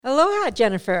Aloha,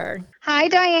 Jennifer. Hi,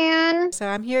 Diane. So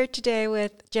I'm here today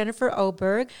with Jennifer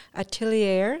Oberg,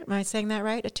 Atelier. Am I saying that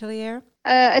right? Atelier?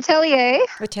 Atelier.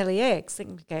 Atelier.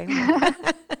 Okay.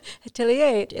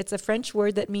 Atelier. It's a French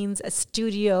word that means a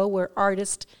studio where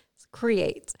artists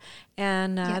create.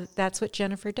 And Yes. that's what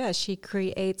Jennifer does. She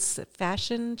creates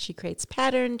fashion, she creates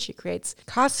patterns, she creates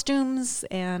costumes,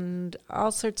 and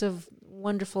all sorts of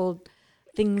wonderful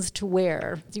things to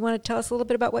wear. Do you want to tell us a little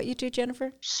bit about what you do,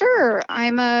 Jennifer? Sure.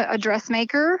 I'm a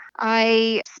dressmaker.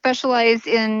 I specialize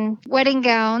in wedding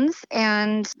gowns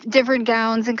and different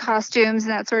gowns and costumes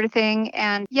and that sort of thing.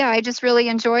 And yeah, I just really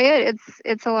enjoy it.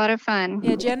 It's a lot of fun.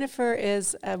 Yeah, Jennifer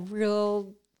is a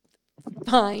real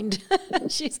find.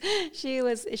 she's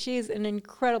an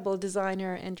incredible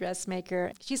designer and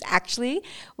dressmaker. She's actually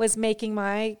was making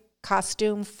my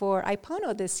costume for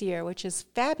Ipono this year, which is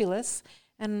fabulous.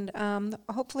 And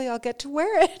hopefully I'll get to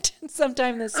wear it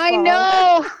sometime this fall. I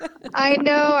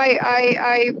know.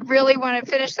 I really want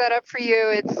to finish that up for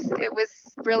you. It was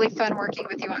really fun working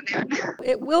with you on that.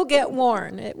 It will get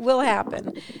worn. It will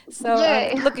happen. So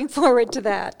Yay. I'm looking forward to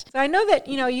that. So I know that,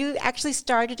 you actually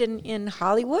started in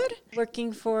Hollywood,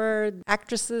 working for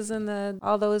actresses and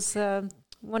all those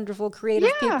wonderful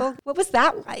creative people. What was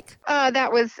that like?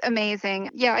 That was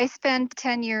amazing. Yeah, I spent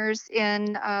 10 years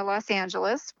in Los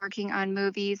Angeles working on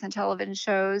movies and television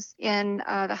shows in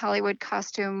the Hollywood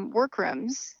costume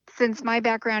workrooms. Since my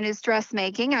background is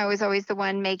dressmaking, I was always the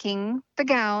one making the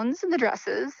gowns and the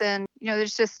dresses. And,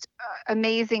 there's just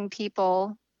amazing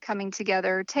people coming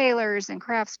together, tailors and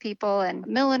craftspeople and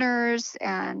milliners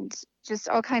and just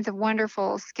all kinds of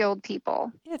wonderful, skilled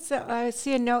people. Yeah, so I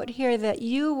see a note here that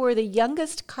you were the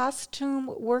youngest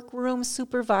costume workroom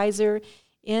supervisor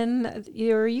in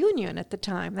your union at the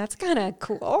time. That's kind of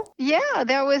cool. Yeah,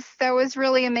 that was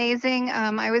really amazing.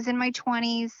 I was in my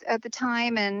 20s at the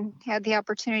time and had the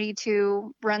opportunity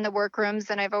to run the workrooms,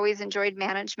 and I've always enjoyed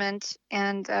management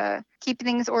and keeping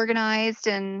things organized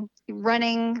and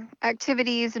running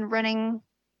activities and running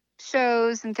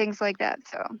shows and things like that.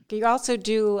 So you also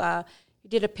you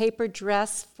did a paper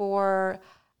dress for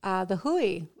the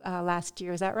Hui last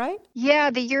year. Is that right? Yeah,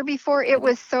 the year before. It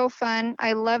was so fun.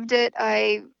 I loved it.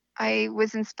 I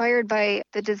was inspired by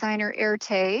the designer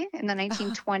Erte in the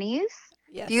 1920s.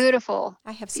 Yes. Beautiful.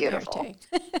 I have some Beautiful.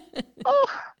 Erte. Oh,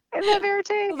 I love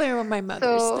Erte. Well, they were my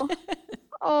mother's.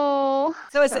 So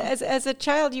as a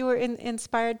child, you were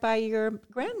inspired by your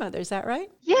grandmother, is that right?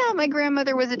 Yeah, my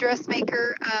grandmother was a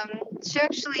dressmaker. She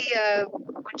actually,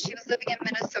 when she was living in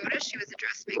Minnesota, she was a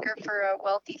dressmaker for a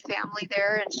wealthy family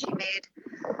there, and she made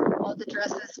all the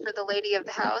dresses for the lady of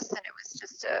the house, and it was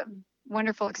just a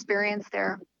wonderful experience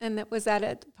there. And was that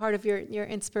a part of your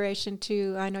inspiration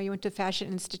too? I know you went to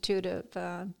Fashion Institute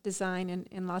of Design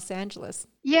in Los Angeles.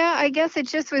 Yeah, I guess it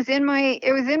just was in my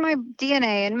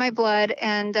DNA, in my blood.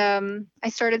 And I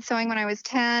started sewing when I was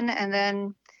 10, and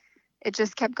then it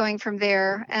just kept going from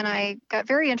there. And I got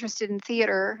very interested in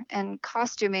theater and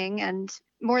costuming and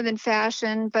more than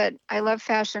fashion, but I love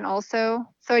fashion also.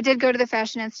 So I did go to the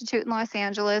Fashion Institute in Los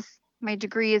Angeles. My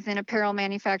degree is in apparel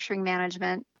manufacturing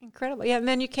management. Incredible. Yeah, and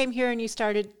then you came here and you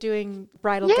started doing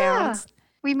bridal gowns.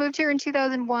 We moved here in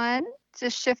 2001,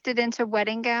 just shifted into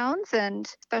wedding gowns and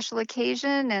special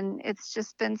occasion, and it's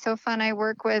just been so fun. I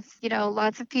work with,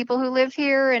 lots of people who live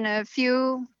here and a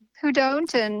few who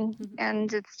don't,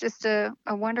 and it's just a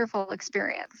wonderful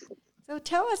experience. So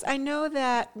tell us, I know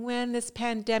that when this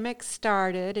pandemic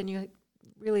started and you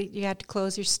had to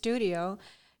close your studio,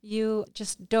 you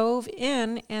just dove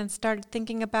in and started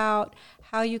thinking about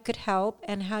how you could help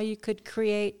and how you could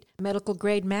create medical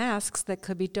grade masks that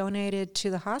could be donated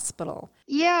to the hospital.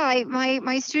 Yeah,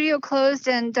 my studio closed,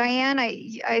 and Diane,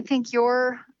 I think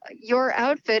your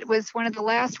outfit was one of the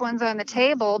last ones on the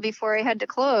table before I had to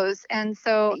close. And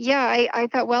so, yeah, I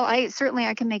thought, well, I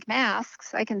can make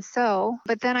masks, I can sew.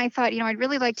 But then I thought, I'd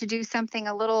really like to do something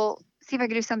see if I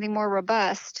could do something more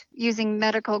robust using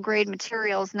medical grade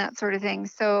materials and that sort of thing.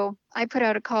 So I put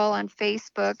out a call on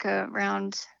Facebook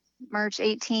around March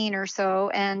 18 or so,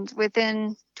 and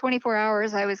within 24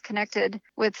 hours I was connected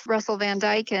with Russell Van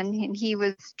Dyken, and he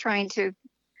was trying to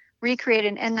recreate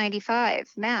an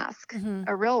N95 mask,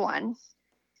 a real one.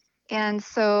 And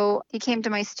so he came to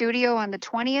my studio on the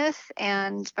 20th,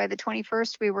 and by the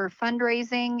 21st, we were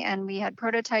fundraising, and we had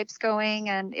prototypes going,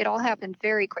 and it all happened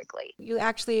very quickly. You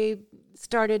actually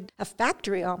started a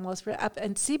factory almost up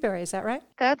in Seabury, is that right?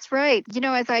 That's right.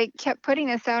 As I kept putting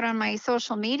this out on my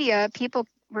social media, people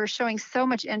were showing so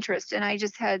much interest, and I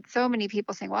just had so many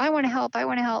people saying, well, I want to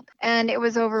help. And it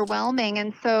was overwhelming.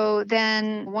 And so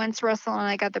then once Russell and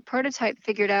I got the prototype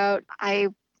figured out, I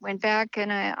went back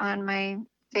and on my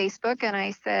Facebook and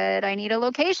I said, I need a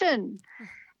location.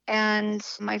 And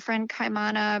my friend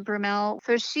Kaimana Brumel,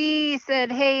 so she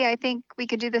said, hey, I think we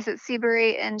could do this at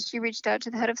Seabury. And she reached out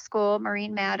to the head of school,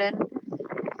 Maureen Madden.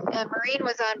 And Maureen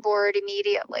was on board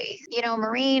immediately.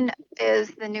 Maureen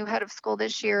is the new head of school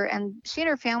this year, and she and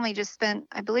her family just spent,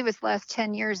 I believe it's the last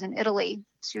 10 years in Italy.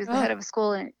 She was the head of a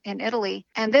school in Italy,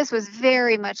 and this was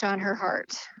very much on her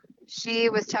heart. She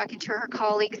was talking to her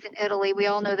colleagues in Italy. We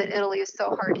all know that Italy is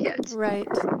so hard hit. Right.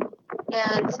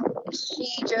 And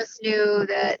she just knew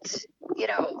that,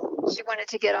 she wanted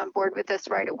to get on board with this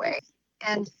right away,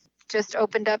 and just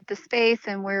opened up the space,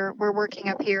 and we're working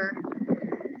up here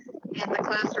in the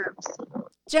classrooms.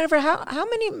 Jennifer, how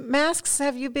many masks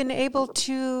have you been able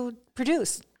to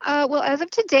produce? Well, as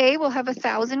of today, we'll have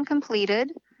 1,000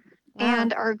 completed,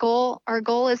 and our goal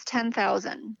is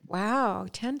 10,000. Wow,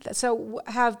 10,000. So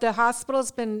have the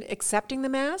hospitals been accepting the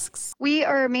masks? We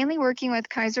are mainly working with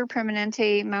Kaiser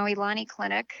Permanente Maui Lani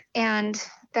Clinic, and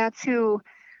that's who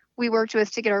we worked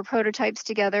with to get our prototypes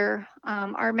together.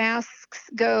 Our masks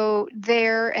go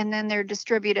there, and then they're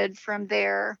distributed from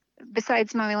there.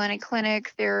 Besides Maui Lani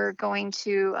Clinic, they're going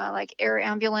to like air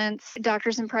ambulance,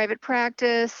 doctors in private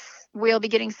practice. We'll be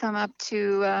getting some up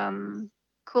to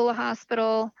Kula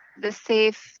Hospital, the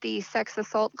SAFE, the sex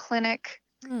assault clinic,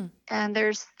 and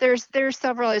there's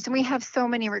several others, and we have so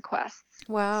many requests.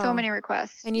 Wow, so many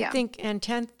requests. And you think, and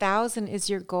 10,000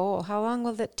 is your goal. How long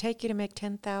will it take you to make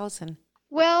 10,000?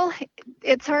 Well,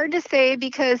 it's hard to say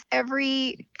because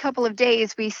every couple of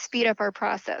days we speed up our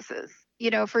processes.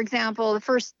 For example, the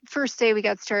first day we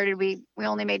got started, we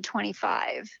only made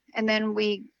 25, and then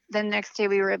the next day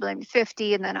we were able to make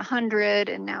 50, and then 100,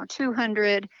 and now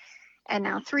 200, and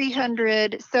now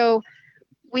 300. So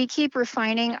we keep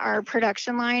refining our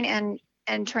production line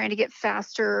and trying to get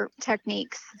faster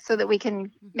techniques so that we can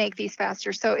make these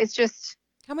faster. So it's just.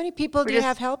 How many people do you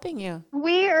have helping you?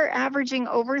 We are averaging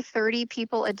over 30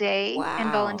 people a day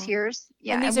in volunteers.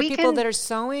 Yeah, and these are people that are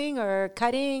sewing or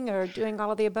cutting or doing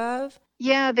all of the above?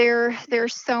 Yeah, they're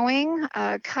sewing,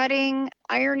 cutting,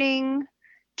 ironing,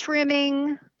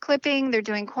 trimming, clipping. They're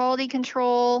doing quality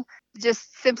control,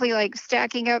 just simply like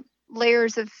stacking up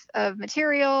layers of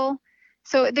material.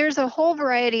 So there's a whole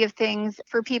variety of things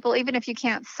for people. Even if you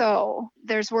can't sew,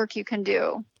 there's work you can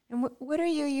do. And what are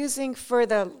you using for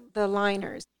the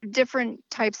liners? Different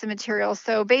types of materials.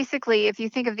 So basically, if you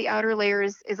think of the outer layer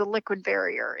is a liquid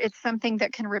barrier, it's something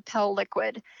that can repel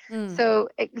liquid. So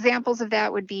examples of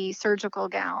that would be surgical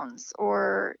gowns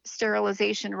or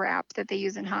sterilization wrap that they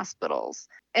use in hospitals.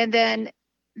 And then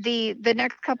the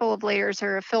next couple of layers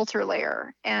are a filter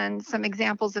layer. And some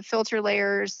examples of filter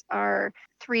layers are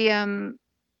 3M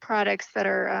products that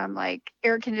are like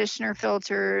air conditioner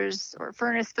filters or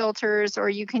furnace filters, or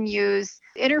you can use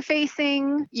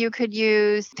interfacing, you could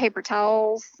use paper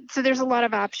towels. So there's a lot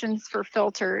of options for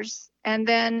filters. And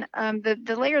then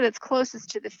the layer that's closest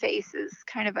to the face is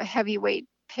kind of a heavyweight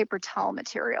paper towel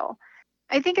material.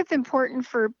 I think it's important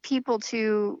for people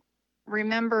to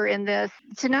remember in this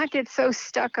to not get so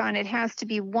stuck on it has to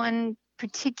be one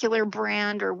particular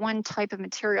brand or one type of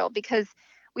material, because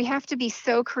we have to be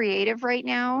so creative right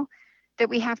now that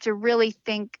we have to really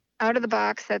think out of the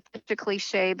box. That's such a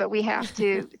cliche, but we have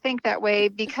to think that way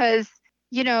because,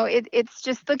 it's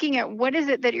just looking at what is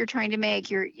it that you're trying to make.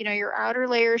 Your outer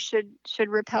layer should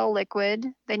repel liquid.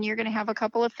 Then you're going to have a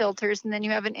couple of filters, and then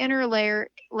you have an inner layer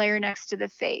next to the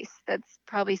face. That's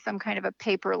probably some kind of a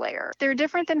paper layer. They're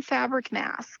different than fabric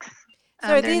masks.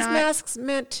 So are these masks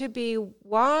meant to be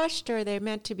washed, or are they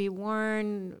meant to be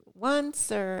worn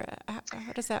once, or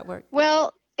how does that work?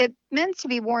 Well, it's meant to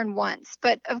be worn once,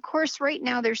 but of course, right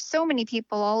now there's so many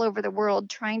people all over the world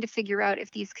trying to figure out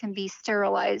if these can be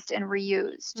sterilized and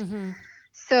reused. Mm-hmm.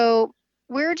 So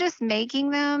we're just making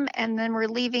them, and then we're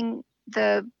leaving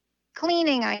the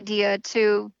cleaning idea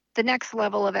to the next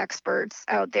level of experts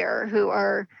out there who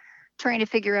are trying to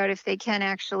figure out if they can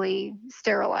actually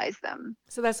sterilize them.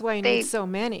 So that's why you need so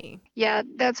many. Yeah,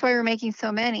 that's why we're making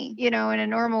so many. In a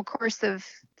normal course of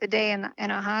the day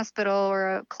in a hospital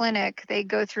or a clinic, they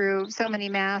go through so many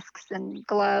masks and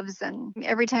gloves, and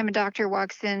every time a doctor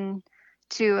walks in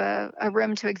to a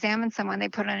room to examine someone, they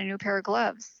put on a new pair of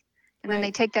gloves. And then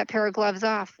they take that pair of gloves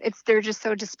off. They're just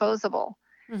so disposable.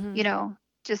 Mm-hmm.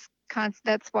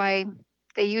 That's why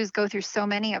they go through so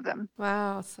many of them.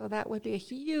 Wow. So that would be a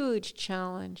huge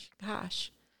challenge. Gosh.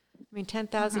 I mean,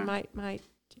 10,000 might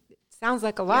sounds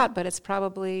like a lot, but it's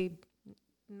probably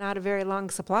not a very long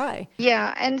supply.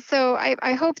 Yeah. And so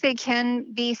I hope they can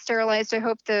be sterilized. I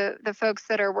hope the folks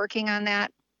that are working on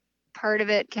that part of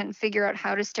it can figure out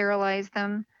how to sterilize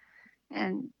them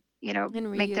and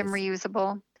make them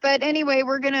reusable. But anyway,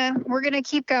 we're gonna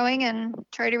keep going and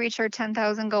try to reach our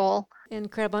 10,000 goal.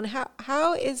 Incredible. And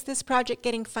how is this project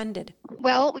getting funded?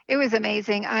 Well, it was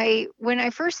amazing. When I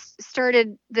first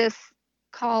started this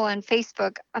call on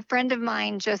Facebook, a friend of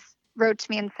mine just wrote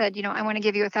to me and said, I want to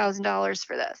give you $1,000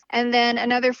 for this. And then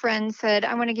another friend said,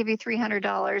 I want to give you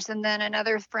 $300. And then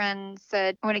another friend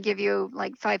said, I want to give you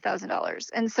like $5,000.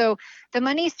 And so the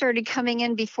money started coming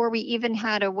in before we even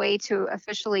had a way to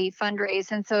officially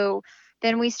fundraise. And so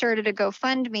then we started a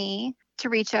GoFundMe to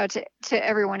reach out to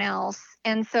everyone else.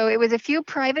 And so it was a few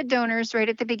private donors right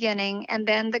at the beginning, and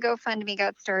then the GoFundMe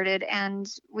got started, and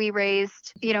we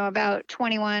raised, about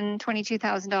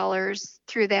 $22,000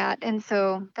 through that. And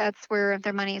so that's where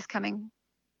the money is coming.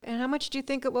 And how much do you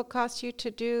think it will cost you to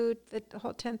do the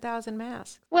whole 10,000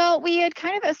 masks? Well, we had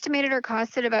kind of estimated our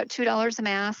cost at about $2 a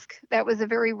mask. That was a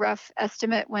very rough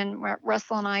estimate when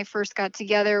Russell and I first got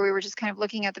together. We were just kind of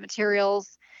looking at the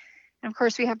materials. And of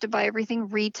course, we have to buy everything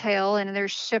retail, and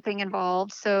there's shipping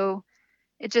involved. So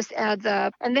it just adds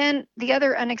up. And then the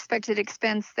other unexpected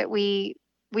expense that we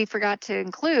forgot to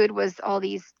include was all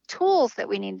these tools that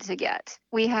we needed to get.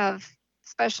 We have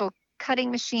special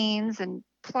cutting machines and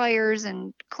pliers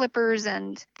and clippers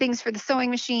and things for the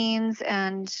sewing machines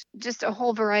and just a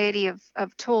whole variety of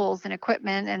tools and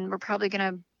equipment. And we're probably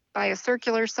going to buy a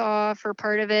circular saw for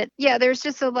part of it. Yeah, there's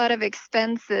just a lot of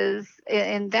expenses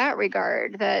in that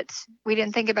regard that we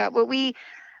didn't think about. But we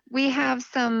have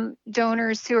some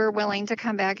donors who are willing to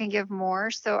come back and give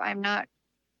more. So I'm not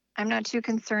too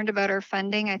concerned about our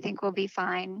funding. I think we'll be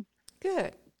fine.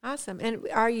 Good. Awesome. And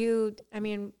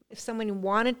if someone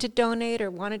wanted to donate or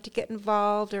wanted to get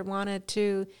involved or wanted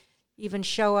to even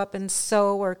show up and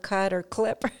sew or cut or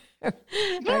clip,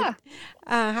 yeah.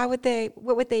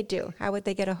 What would they do? How would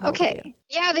they get a hold of you?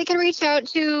 Yeah, they can reach out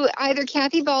to either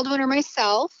Kathy Baldwin or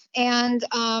myself. And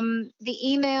the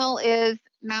email is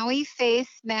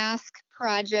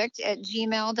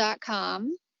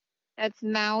mauifacemaskproject@gmail.com. That's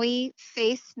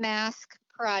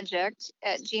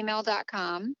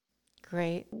mauifacemaskproject@gmail.com.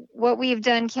 Great. What we've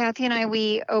done, Kathy and I,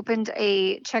 we opened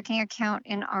a checking account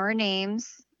in our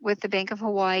names with the Bank of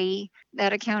Hawaii.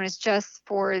 That account is just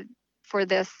for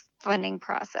this funding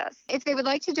process. If they would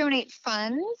like to donate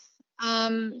funds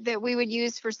that we would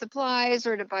use for supplies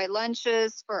or to buy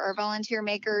lunches for our volunteer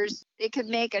makers, they could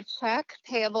make a check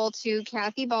payable to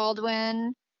Kathy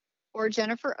Baldwin or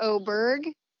Jennifer Oberg.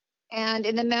 And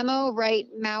in the memo, write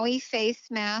Maui Face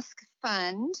Mask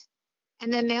Fund,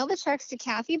 and then mail the checks to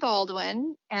Kathy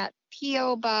Baldwin at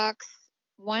P.O. Box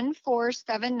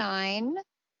 1479.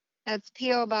 That's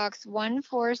P.O. Box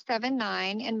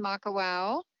 1479 in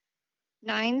Makawao,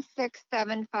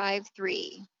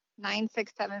 96753.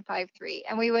 96753.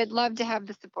 And we would love to have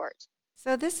the support.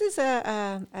 So this is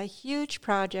a huge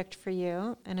project for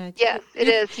you, and yes, it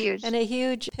is huge, and a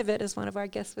huge pivot, as one of our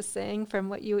guests was saying, from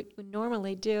what you would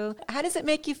normally do. How does it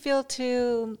make you feel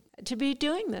to be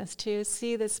doing this, to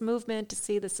see this movement, to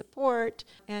see the support,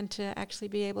 and to actually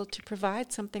be able to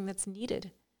provide something that's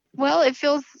needed? Well, it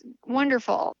feels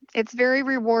wonderful. It's very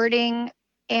rewarding,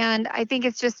 and I think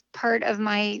it's just part of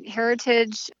my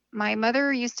heritage. My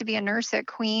mother used to be a nurse at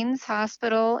Queens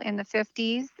Hospital in the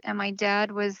 50s, and my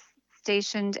dad was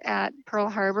stationed at Pearl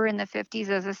Harbor in the 50s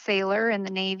as a sailor in the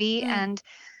Navy. And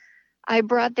I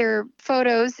brought their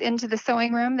photos into the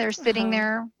sewing room. They're sitting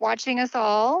there watching us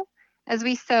all as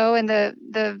we sew, and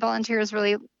the volunteers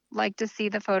really like to see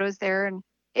the photos there, and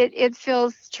it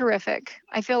feels terrific.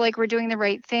 I feel like we're doing the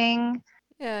right thing.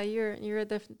 Yeah, you're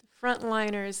the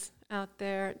frontliners out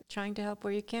there trying to help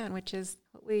where you can, which is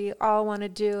what we all want to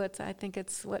do. I think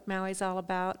it's what Maui's all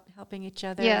about, helping each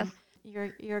other. Yes.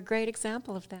 You're a great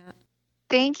example of that.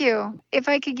 Thank you. If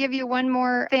I could give you one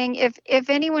more thing, if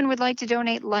anyone would like to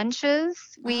donate lunches,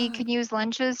 we can use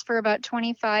lunches for about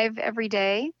 25 every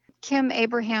day. Kim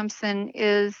Abrahamson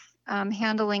is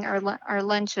handling our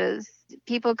lunches.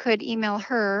 People could email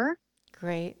her.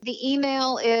 Great. The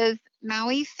email is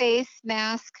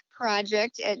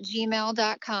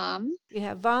mauifacemaskproject@gmail.com. You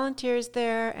have volunteers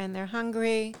there, and they're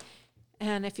hungry.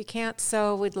 And if you can't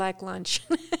sew, we'd like lunch.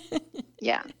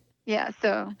 Yeah,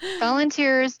 so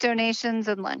volunteers, donations,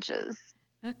 and lunches.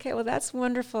 Okay, well, that's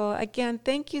wonderful. Again,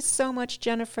 thank you so much,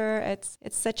 Jennifer. It's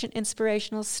such an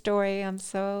inspirational story. I'm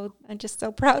just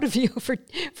so proud of you for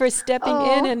stepping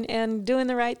in and doing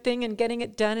the right thing and getting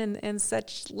it done in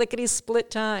such lickety-split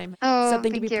time.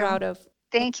 Something to be proud of.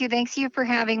 Thank you. Thanks you for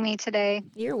having me today.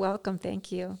 You're welcome.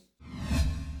 Thank you.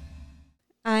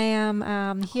 I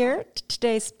am here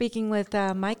today speaking with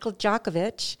Michael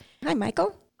Jokovich. Hi,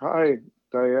 Michael. Hi.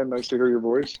 Diane, nice to hear your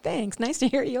voice. Thanks. Nice to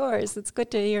hear yours. It's good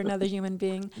to hear another human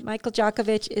being. Michael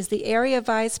Jokovich is the Area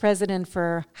Vice President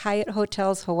for Hyatt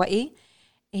Hotels Hawaii.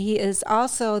 He is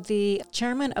also the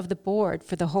chairman of the board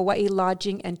for the Hawaii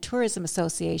Lodging and Tourism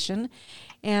Association.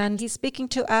 And he's speaking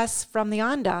to us from the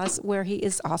Andaz, where he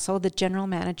is also the general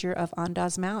manager of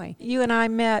Andaz Maui. You and I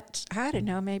met, I don't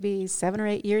know, maybe 7 or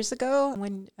 8 years ago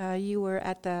when you were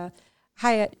at the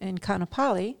Hyatt in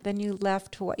Kaanapali. Then you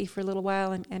left Hawaii for a little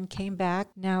while and came back.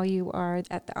 Now you are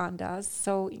at the Andaz.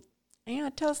 So,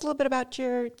 tell us a little bit about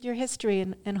your history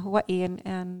in Hawaii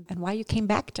and why you came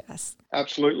back to us.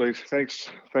 Absolutely. Thanks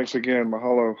again.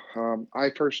 Mahalo.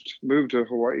 I first moved to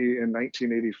Hawaii in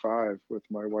 1985 with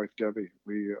my wife, Debbie.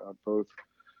 We both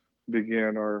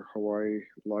began our Hawaii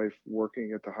life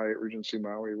working at the Hyatt Regency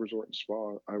Maui Resort and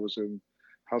Spa. I was in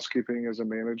housekeeping as a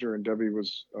manager, and Debbie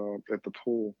was at the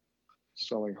pool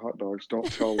selling hot dogs.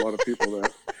 Don't tell a lot of people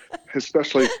that,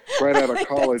 especially right out of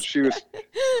college. She was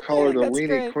called a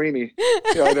weenie queenie.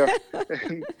 Yeah, I know.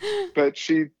 But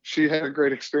she had a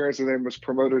great experience and then was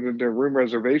promoted into room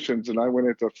reservations. And I went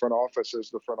into front office as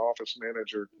the front office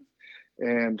manager.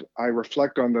 And I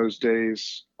reflect on those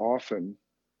days often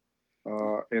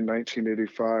in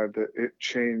 1985 that it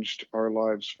changed our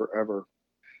lives forever.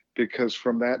 Because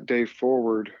from that day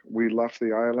forward, we left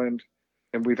the island.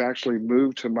 And we've actually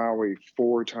moved to Maui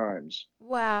 4 times.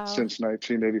 Wow. Since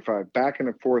 1985, back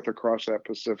and forth across that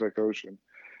Pacific Ocean.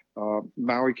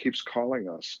 Maui keeps calling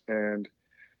us, and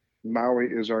Maui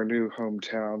is our new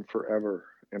hometown forever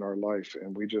in our life.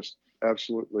 And we just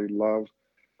absolutely love,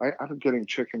 I'm getting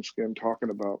chicken skin talking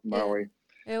about Maui.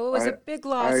 Yeah. It was a big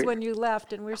loss when you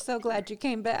left, and we're so glad you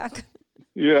came back.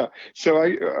 Yeah, so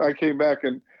I came back,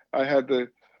 and I had the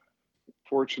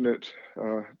fortunate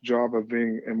job of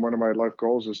being, and one of my life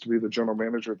goals is to be the general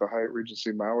manager at the Hyatt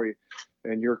Regency Maui.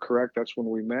 And you're correct, that's when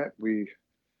we met. We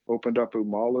opened up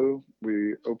Umalu,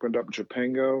 we opened up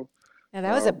Japango. Yeah,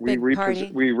 that was a big party.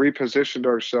 We repositioned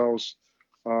ourselves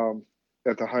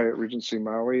at the Hyatt Regency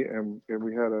Maui, and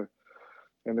we had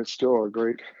and it's still a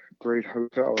great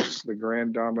hotel. It's the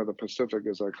Grand Dome of the Pacific,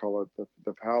 as I call it,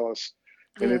 the Palace.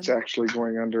 And it's actually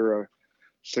going under a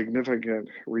significant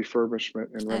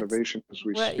refurbishment and renovation as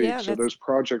we speak. Yeah, so those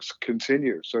projects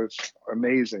continue. So it's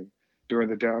amazing during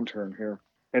the downturn here.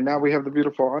 And now we have the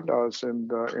beautiful Andaz in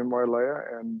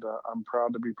Wailea, and I'm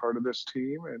proud to be part of this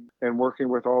team and working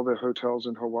with all the hotels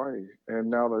in Hawaii. And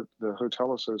now the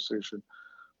Hotel Association,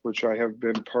 which I have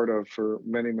been part of for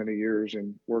many, many years,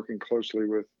 and working closely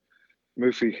with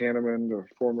Mufi Hanneman, the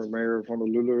former mayor of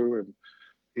Honolulu, and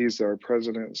he's our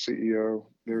president and CEO.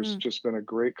 There's just been a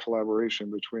great collaboration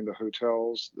between the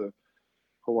hotels, the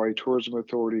Hawaii Tourism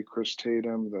Authority, Chris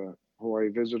Tatum, the Hawaii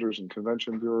Visitors and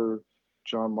Convention Bureau,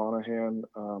 John Monahan,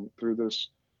 through this,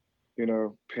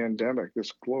 pandemic,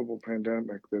 this global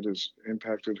pandemic that has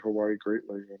impacted Hawaii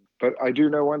greatly. But I do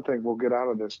know one thing: we'll get out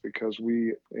of this, because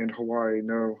we in Hawaii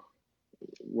know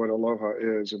what aloha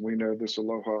is, and we know this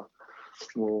aloha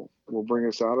will bring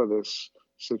us out of this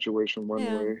situation one way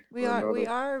or another. We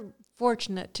are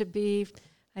fortunate to be,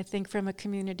 I think, from a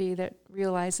community that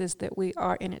realizes that we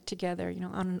are in it together.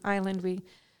 On an island,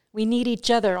 we need each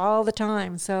other all the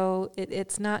time. So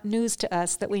it's not news to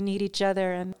us that we need each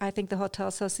other. And I think the Hotel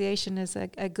Association is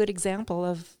a good example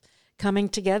of coming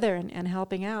together and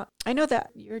helping out. I know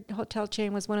that your hotel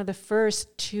chain was one of the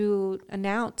first to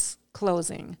announce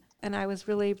closing, and I was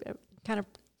really kind of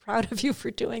proud of you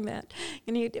for doing that.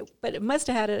 But it must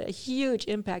have had a huge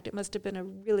impact. It must have been a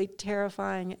really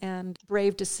terrifying and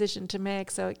brave decision to make.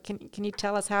 So can you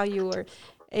tell us how you were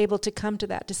able to come to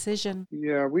that decision?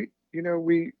 Yeah, we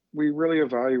really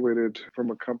evaluated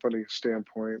from a company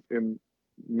standpoint in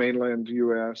mainland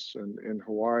U.S. and in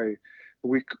Hawaii.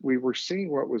 We were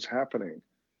seeing what was happening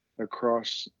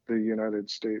across the United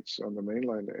States on the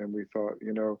mainland, and we thought,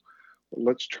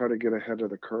 let's try to get ahead of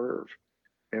the curve.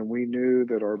 And we knew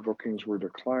that our bookings were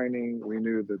declining. We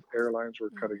knew that airlines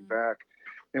were cutting back.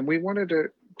 And we wanted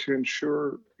to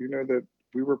ensure, that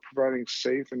we were providing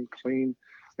safe and clean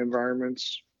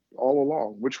environments all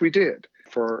along, which we did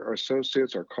for our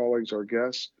associates, our colleagues, our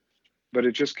guests. But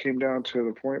it just came down to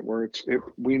the point where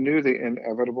we knew the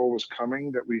inevitable was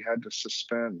coming, that we had to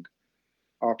suspend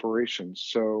operations.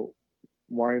 So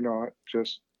why not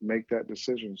just make that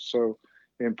decision? So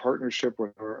in partnership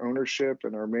with our ownership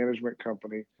and our management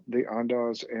company, the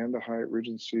Andaz and the Hyatt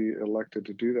Regency elected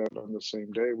to do that on the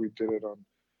same day. We did it on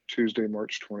Tuesday,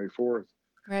 March 24th.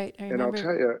 Right. I remember. And I'll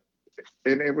tell you,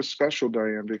 and it was special,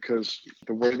 Diane, because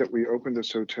the way that we opened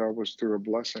this hotel was through a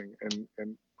blessing.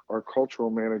 And our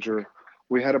cultural manager,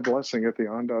 we had a blessing at the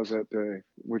Andaz that day,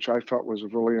 which I thought was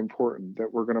really important,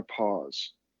 that we're going to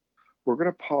pause. we're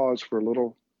going to pause for a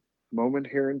little moment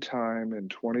here in time in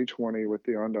 2020 with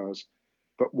the Andaz,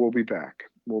 but we'll be back.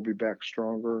 We'll be back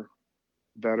stronger,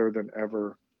 better than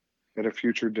ever at a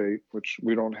future date, which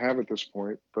we don't have at this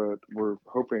point, but we're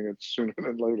hoping it's sooner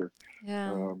than later.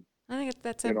 Yeah. I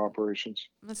think in operations.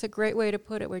 That's a great way to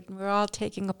put it. We're all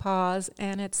taking a pause,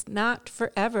 and it's not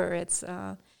forever. It's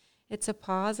a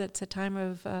pause. It's a time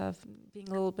of being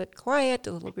a little bit quiet,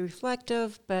 a little bit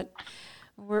reflective, but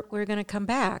we're going to come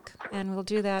back, and we'll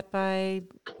do that by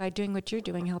doing what you're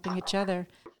doing, helping each other.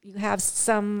 You have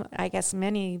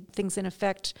many things in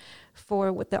effect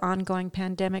with the ongoing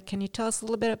pandemic. Can you tell us a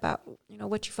little bit about,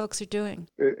 what you folks are doing?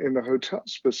 In the hotel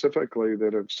specifically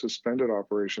that have suspended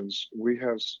operations, we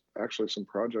have actually some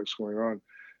projects going on.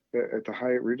 At the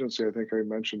Hyatt Regency, I think I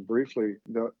mentioned briefly,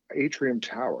 the Atrium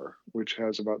Tower, which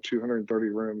has about 230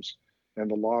 rooms,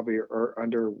 and the lobby are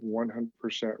under 100%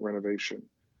 renovation.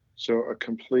 So a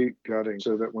complete gutting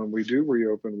so that when we do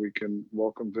reopen, we can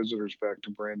welcome visitors back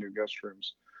to brand new guest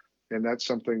rooms. And that's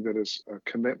something that is a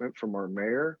commitment from our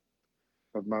mayor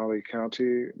of Maui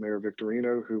County, Mayor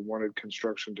Victorino, who wanted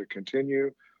construction to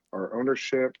continue, our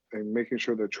ownership, and making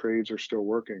sure the trades are still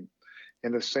working.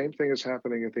 And the same thing is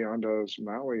happening at the Andaz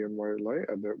Maui in Wailea,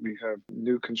 that we have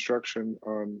new construction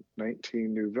on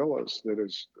 19 new villas that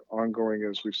is ongoing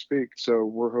as we speak. So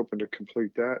we're hoping to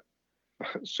complete that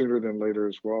sooner than later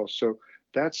as well. So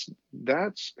that's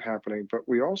happening. But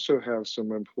we also have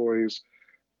some employees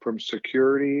from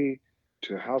security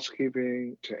to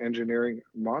housekeeping to engineering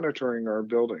monitoring our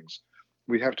buildings.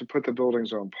 We have to put the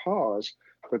buildings on pause,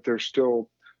 but they're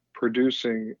still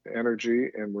producing energy,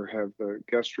 and we have the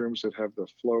guest rooms that have the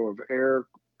flow of air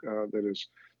that is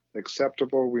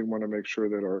acceptable. We want to make sure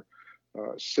that our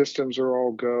systems are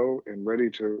all go and ready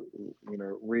to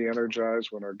re-energize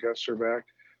when our guests are back.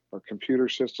 Our computer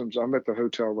systems. I'm at the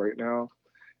hotel right now,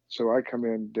 so I come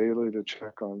in daily to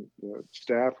check on the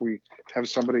staff. We have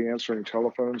somebody answering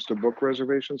telephones to book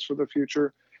reservations for the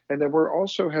future. And then we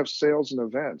also have sales and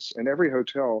events. And every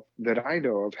hotel that I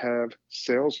know of have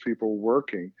salespeople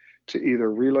working to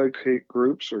either relocate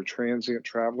groups or transient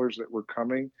travelers that were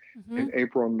coming in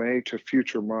April and May to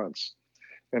future months.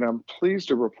 And I'm pleased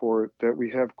to report that we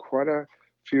have quite a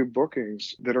few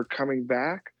bookings that are coming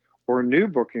back, or new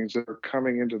bookings that are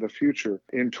coming into the future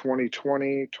in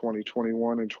 2020,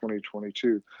 2021, and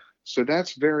 2022. So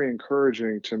that's very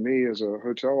encouraging to me as a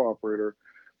hotel operator,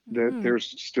 that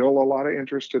there's still a lot of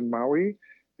interest in Maui,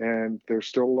 and there's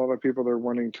still a lot of people that are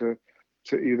wanting to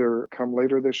either come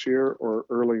later this year or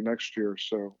early next year.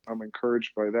 So I'm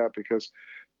encouraged by that, because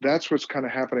that's what's kind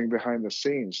of happening behind the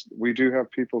scenes. We do have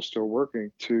people still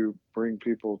working to bring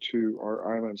people to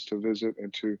our islands to visit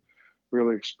and to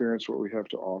really experience what we have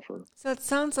to offer. So it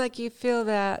sounds like you feel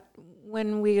that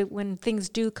when things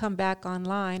do come back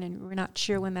online, and we're not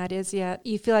sure when that is yet,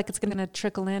 you feel like it's going to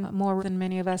trickle in more than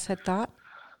many of us had thought?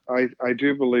 I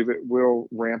do believe it will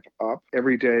ramp up.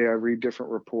 Every day I read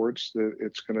different reports that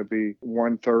it's going to be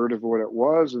 1/3 of what it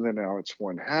was, and then now it's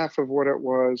 1/2 of what it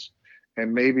was.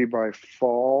 And maybe by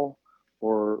fall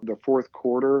or the fourth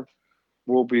quarter,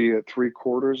 we'll be at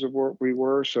 3/4 of what we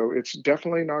were. So it's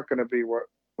definitely not going to be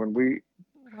when we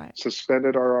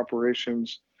suspended our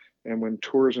operations and when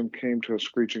tourism came to a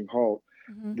screeching halt.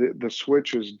 The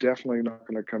switch is definitely not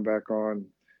going to come back on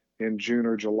in June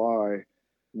or July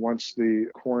once the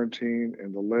quarantine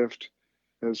and the lift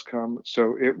has come.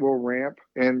 So it will ramp.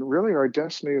 And really our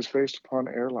destiny is based upon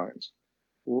airlines.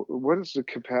 What is the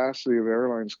capacity of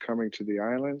airlines coming to the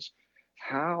islands?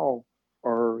 How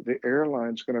are the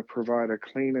airlines going to provide a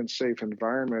clean and safe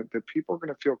environment that people are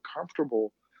going to feel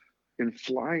comfortable in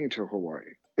flying to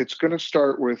Hawaii? It's going to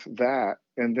start with that.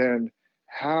 And then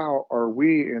how are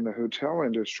we in the hotel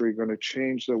industry going to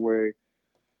change the way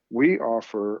we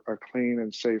offer a clean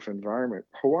and safe environment?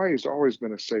 Hawaii has always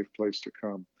been a safe place to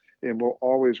come and will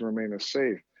always remain as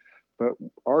safe. But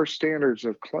our standards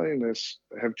of cleanliness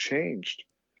have changed.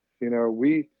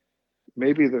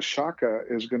 Maybe the shaka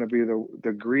is going to be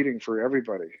the greeting for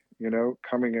everybody,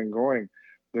 coming and going.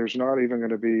 There's not even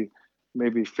going to be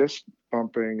maybe fist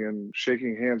bumping and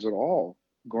shaking hands at all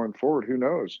going forward. Who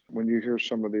knows? When you hear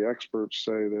some of the experts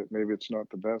say that maybe it's not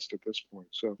the best at this point.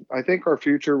 So I think our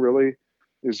future really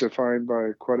is defined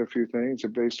by quite a few things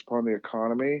based upon the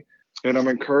economy. And I'm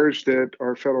encouraged that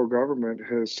our federal government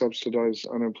has subsidized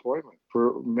unemployment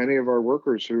for many of our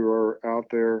workers who are out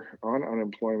there on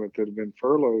unemployment that have been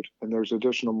furloughed, and there's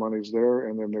additional monies there,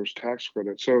 and then there's tax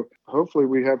credit. So hopefully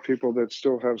we have people that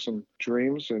still have some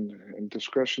dreams and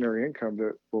discretionary income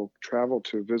that will travel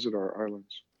to visit our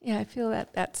islands. Yeah, I feel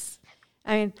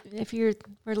if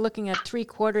we're looking at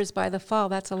 3/4 by the fall,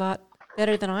 that's a lot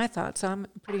better than I thought. So I'm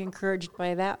pretty encouraged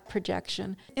by that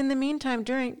projection. In the meantime,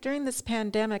 during this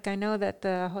pandemic, I know that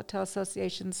the hotel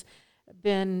association's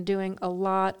been doing a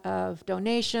lot of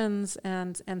donations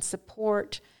and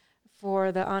support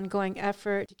for the ongoing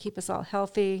effort to keep us all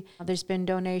healthy. There's been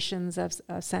donations of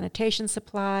sanitation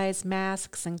supplies,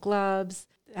 masks, and gloves.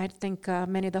 I think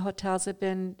many of the hotels have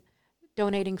been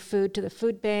donating food to the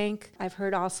food bank. I've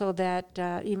heard also that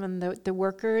even the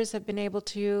workers have been able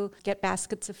to get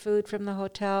baskets of food from the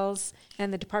hotels,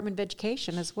 and the Department of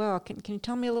Education as well. Can you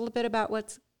tell me a little bit about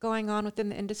what's going on within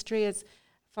the industry as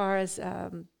far as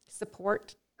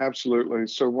support? Absolutely.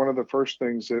 So one of the first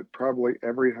things that probably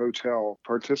every hotel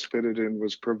participated in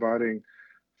was providing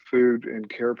food and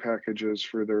care packages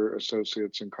for their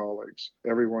associates and colleagues.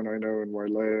 Everyone I know in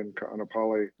Wailea and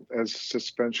Kaanapali, as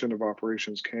suspension of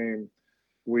operations came,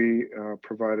 we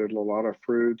provided a lot of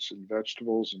fruits and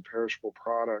vegetables and perishable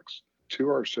products to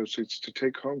our associates to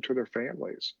take home to their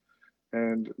families.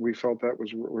 And we felt that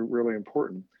was really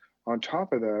important. On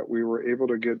top of that, we were able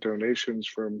to get donations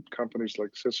from companies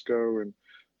like Cisco and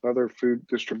other food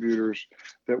distributors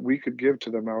that we could give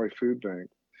to the Maui Food Bank.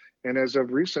 And as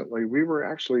of recently, we were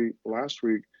actually last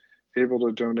week able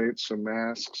to donate some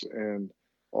masks and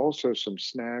also some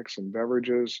snacks and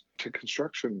beverages to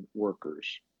construction workers.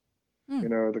 You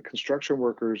know, the construction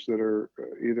workers that are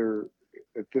either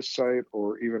at this site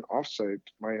or even off-site,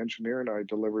 my engineer and I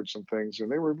delivered some things,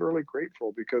 and they were really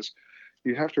grateful because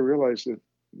you have to realize that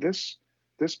this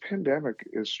pandemic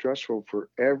is stressful for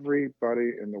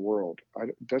everybody in the world.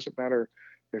 It doesn't matter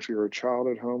if you're a child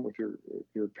at home with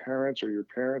your parents or your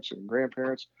parents and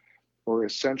grandparents, or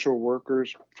essential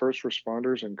workers, first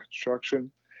responders in construction.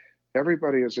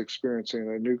 Everybody is experiencing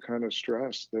a new kind of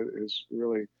stress that is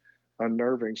really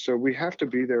unnerving. So we have to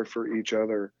be there for each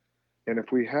other. And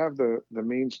if we have the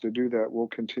means to do that, we'll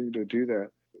continue to do that.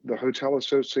 The Hotel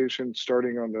Association,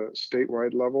 starting on the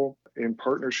statewide level, in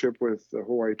partnership with the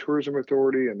Hawaii Tourism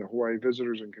Authority and the Hawaii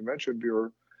Visitors and Convention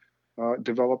Bureau,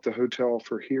 developed the Hotel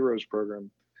for Heroes program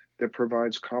that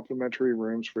provides complimentary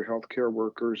rooms for healthcare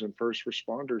workers and first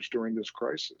responders during this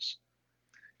crisis.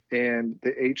 And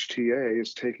the HTA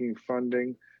is taking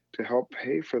funding to help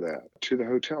pay for that to the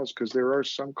hotels, because there are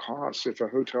some costs. If a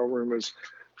hotel room is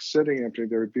sitting empty,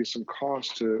 there would be some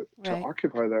cost to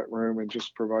occupy that room and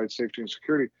just provide safety and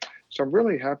security. So I'm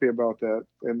really happy about that.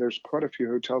 And there's quite a few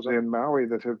hotels in Maui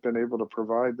that have been able to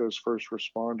provide those first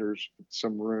responders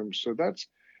some rooms. So that's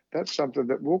something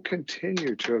that we'll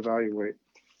continue to evaluate.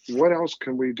 What else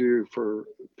can we do for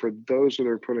those that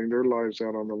are putting their lives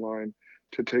out on the line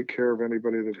to take care of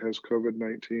anybody that has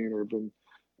COVID-19 or been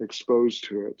exposed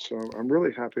to it? So I'm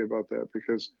really happy about that,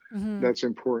 because that's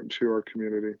important to our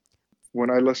community. When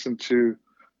I listen to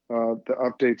the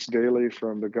updates daily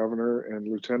from the governor and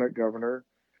lieutenant governor,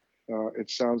 it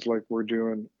sounds like we're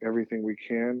doing everything we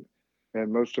can.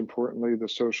 And most importantly, the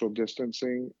social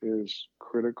distancing is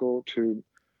critical to,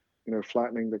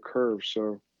 flattening the curve.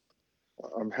 So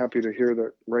I'm happy to hear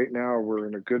that right now we're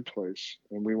in a good place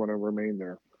and we want to remain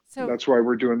there. So that's why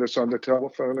we're doing this on the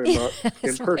telephone and not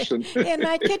in person. In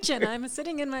my kitchen. I'm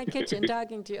sitting in my kitchen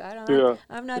talking to you.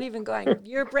 I'm not even going.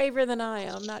 You're braver than I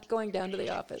am. I'm not going down to the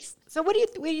office. So what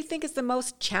do you think is the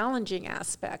most challenging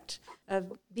aspect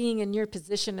of being in your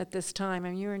position at this time? I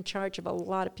mean, you're in charge of a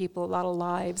lot of people, a lot of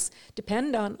lives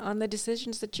depend on the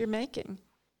decisions that you're making.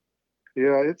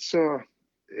 Yeah,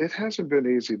 it hasn't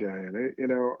been easy, Diane.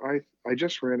 I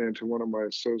just ran into one of my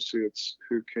associates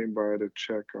who came by to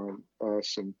check on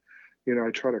us, and I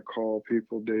try to call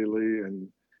people daily, and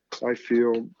I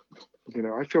feel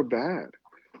bad.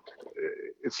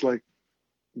 It's like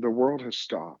the world has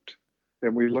stopped,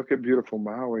 and we look at beautiful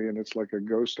Maui, and it's like a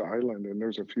ghost island, and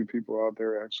there's a few people out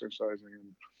there exercising,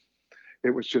 and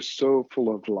it was just so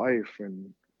full of life,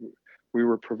 and we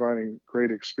were providing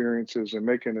great experiences and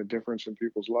making a difference in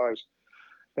people's lives.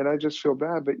 And I just feel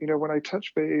bad. But, when I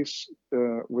touch base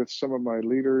with some of my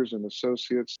leaders and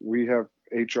associates, we have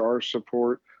HR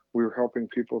support. We're helping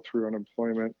people through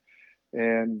unemployment,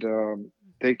 and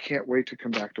they can't wait to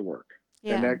come back to work.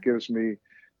 Yeah. And that gives me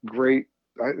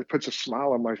it puts a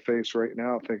smile on my face right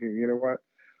now, thinking, you know what,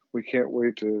 we can't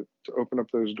wait to open up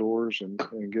those doors and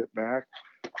get back.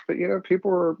 But,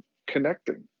 people are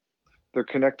connecting. They're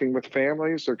connecting with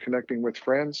families. They're connecting with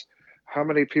friends. How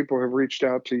many people have reached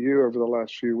out to you over the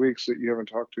last few weeks that you haven't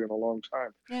talked to in a long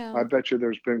time? Yeah. I bet you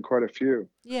there's been quite a few.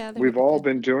 Yeah, we've all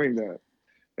been doing that.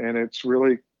 And it's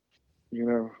really,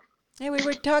 Yeah, we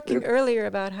were talking earlier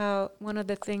about how one of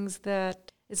the things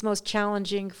that is most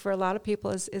challenging for a lot of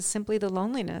people is simply the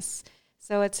loneliness.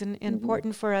 So it's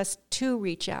important for us to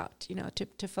reach out,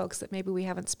 to folks that maybe we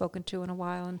haven't spoken to in a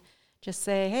while, and just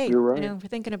say, hey, You're right. we're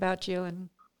thinking about you, and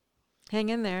hang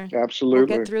in there. Absolutely.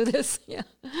 We'll get through this. Yeah.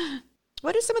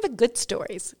 What are some of the good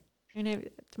stories?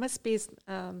 It must be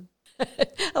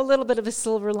a little bit of a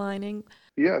silver lining.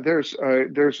 Yeah,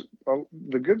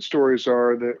 the good stories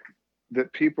are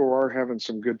that people are having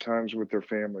some good times with their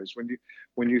families.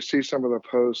 When you see some of the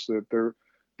posts that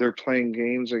they're playing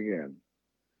games again,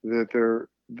 that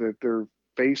they're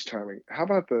FaceTiming. How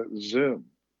about the Zoom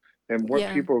and what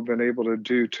Yeah. people have been able to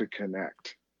do to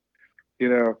connect?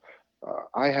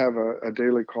 I have a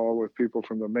daily call with people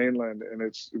from the mainland, and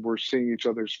we're seeing each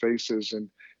other's faces, and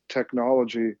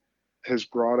technology has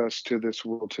brought us to this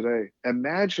world today.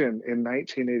 Imagine in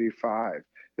 1985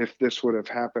 if this would have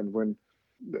happened when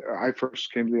I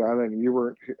first came to the island, and you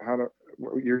weren't.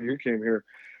 What year you came here?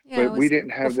 Yeah, it But we was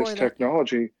didn't have this before that. Yeah.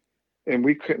 technology, and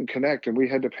we couldn't connect, and we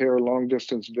had to pay our long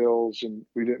distance bills, and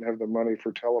we didn't have the money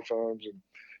for telephones,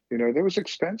 and that was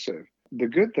expensive. The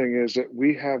good thing is that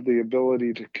we have the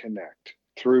ability to connect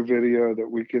through video, that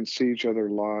we can see each other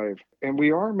live, and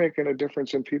we are making a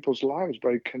difference in people's lives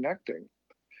by connecting.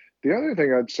 The other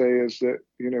thing I'd say is that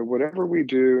whatever we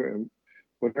do and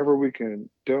whatever we can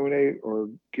donate or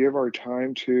give our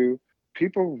time to,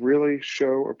 people really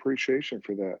show appreciation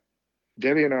for that.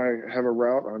 Debbie and I have a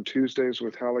route on Tuesdays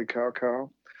with Hallie Cow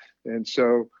Cow. And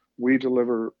so we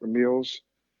deliver meals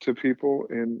to people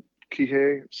in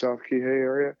Kihei, South Kihei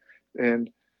area, and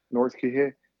North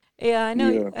Kihei. Yeah, I know.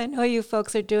 Yeah. I know you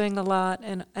folks are doing a lot,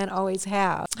 and always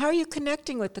have. How are you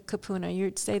connecting with the Kupuna?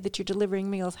 You say that you're delivering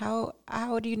meals. How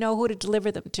do you know who to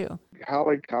deliver them to?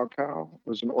 Hallie Cow Cow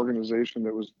was an organization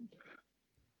that was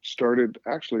started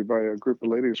actually by a group of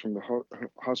ladies from the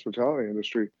hospitality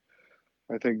industry.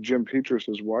 I think Jim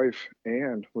Petrus's wife,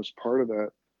 Anne, was part of that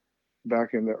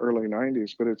back in the early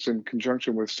 90s, but it's in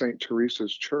conjunction with St.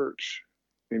 Teresa's Church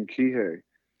in Kihei.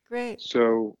 Great.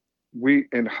 So we,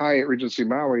 in Hyatt Regency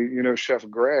Maui, Chef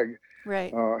Greg,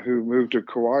 right, who moved to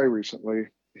Kauai recently,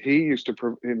 he used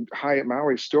to, in Hyatt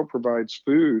Maui, still provides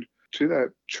food to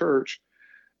that church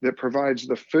that provides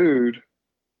the food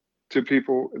to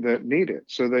people that need it.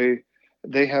 So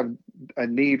they have a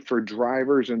need for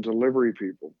drivers and delivery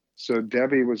people. So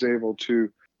Debbie was able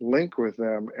to link with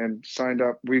them and signed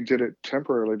up. We did it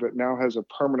temporarily, but now has a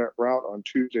permanent route on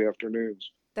Tuesday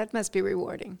afternoons. That must be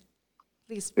rewarding.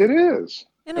 At least it is.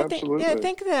 And Absolutely. I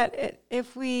think that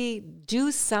if we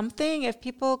do something, if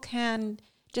people can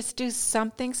just do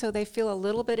something so they feel a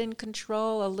little bit in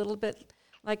control, a little bit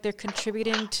like they're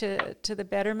contributing to the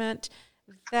betterment,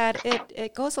 that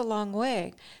it goes a long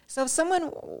way. So if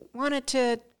someone wanted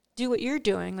to do what you're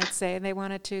doing, let's say, and they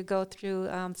wanted to go through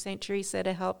St. Teresa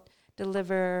to help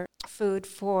deliver food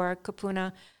for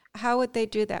Kupuna, how would they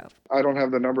do that? I don't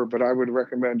have the number, but I would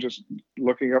recommend just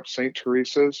looking up St.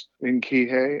 Teresa's in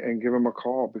Kihei and give them a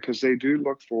call, because they do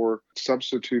look for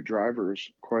substitute drivers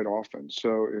quite often.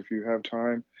 So if you have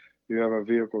time, you have a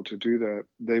vehicle to do that,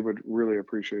 they would really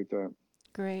appreciate that.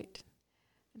 Great.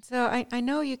 So I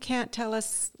know you can't tell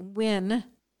us when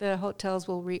the hotels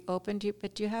will reopen,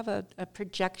 but do you have a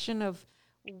projection of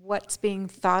what's being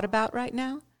thought about right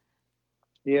now?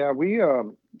 Yeah,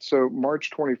 so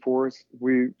March 24th,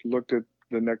 we looked at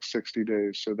the next 60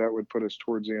 days. So that would put us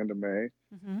towards the end of May.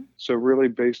 Mm-hmm. So really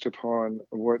based upon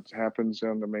what happens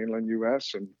on the mainland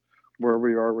U.S. and where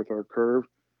we are with our curve,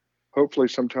 hopefully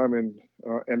sometime in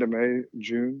end of May,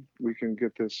 June, we can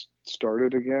get this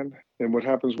started again. And what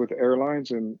happens with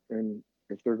airlines and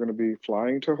if they're going to be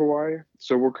flying to Hawaii.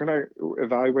 So we're going to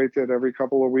evaluate that every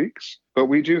couple of weeks. But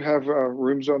we do have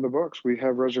rooms on the books. We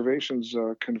have reservations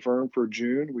confirmed for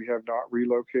June. We have not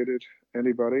relocated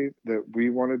anybody that we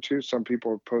wanted to. Some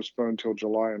people have postponed till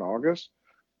July and August.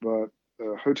 But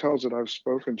the hotels that I've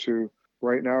spoken to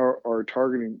right now are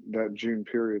targeting that June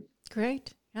period.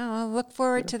 Great. Oh, I'll look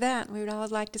forward to that. We would all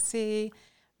like to see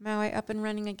Maui up and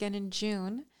running again in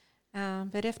June.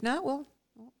 But if not, we'll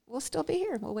still be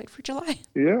here. We'll wait for July.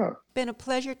 Yeah. Been a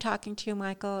pleasure talking to you,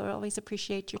 Michael. I always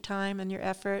appreciate your time and your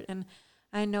effort, and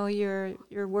I know you're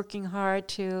working hard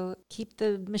to keep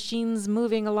the machines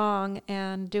moving along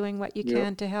and doing what you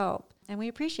can to help. And we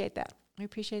appreciate that. We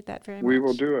appreciate that very much. We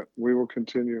will do it. We will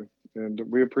continue. And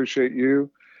we appreciate you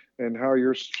and how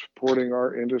you're supporting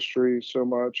our industry so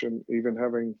much, and even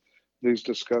having these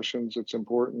discussions. It's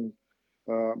important.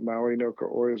 Maui no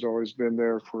Ka'oi has always been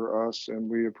there for us, and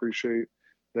we appreciate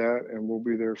that, and we'll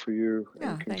be there for you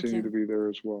and continue to be there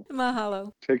as well.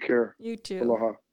 Mahalo. Take care. You too. Aloha.